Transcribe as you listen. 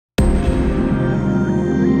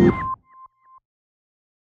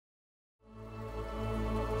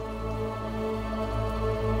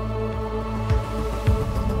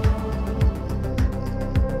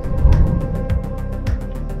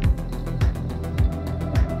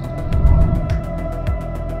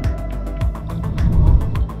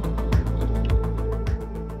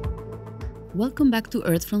welcome back to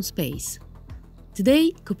Earth from Space.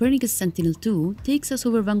 Today, Copernicus Sentinel-2 takes us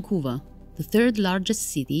over Vancouver, the third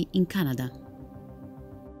largest city in Canada.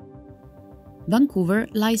 Vancouver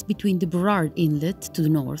lies between the Burrard Inlet to the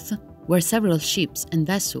north, where several ships and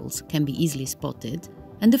vessels can be easily spotted,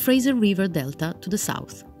 and the Fraser River Delta to the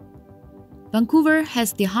south. Vancouver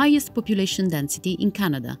has the highest population density in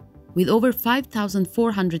Canada, with over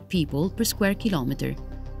 5,400 people per square kilometre,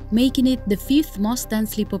 making it the fifth most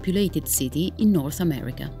densely populated city in North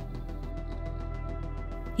America.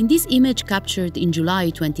 In this image captured in July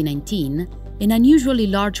 2019, an unusually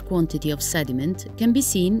large quantity of sediment can be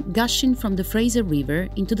seen gushing from the Fraser River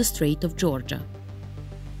into the Strait of Georgia.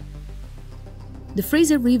 The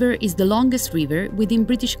Fraser River is the longest river within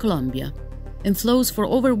British Columbia and flows for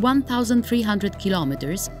over 1,300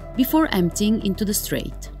 kilometers before emptying into the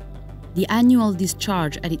strait. The annual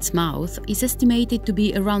discharge at its mouth is estimated to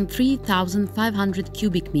be around 3,500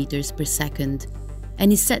 cubic meters per second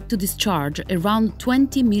and is set to discharge around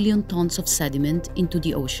 20 million tons of sediment into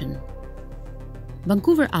the ocean.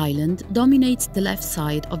 Vancouver Island dominates the left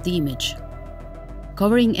side of the image.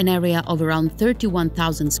 Covering an area of around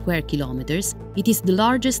 31,000 square kilometers, it is the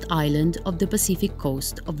largest island of the Pacific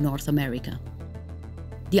coast of North America.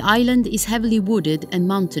 The island is heavily wooded and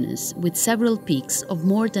mountainous, with several peaks of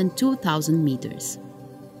more than 2,000 meters.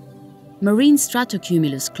 Marine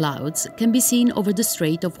stratocumulus clouds can be seen over the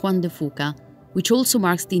Strait of Juan de Fuca, which also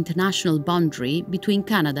marks the international boundary between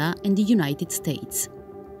Canada and the United States.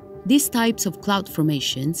 These types of cloud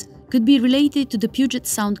formations could be related to the Puget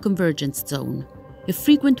Sound Convergence Zone, a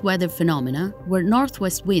frequent weather phenomena where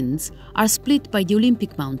northwest winds are split by the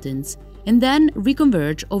Olympic Mountains and then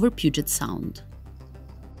reconverge over Puget Sound.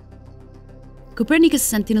 Copernicus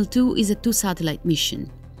Sentinel-2 is a two-satellite mission.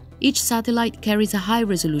 Each satellite carries a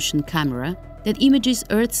high-resolution camera that images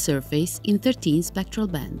Earth's surface in 13 spectral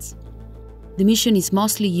bands. The mission is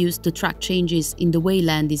mostly used to track changes in the way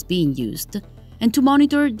land is being used and to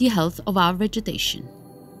monitor the health of our vegetation.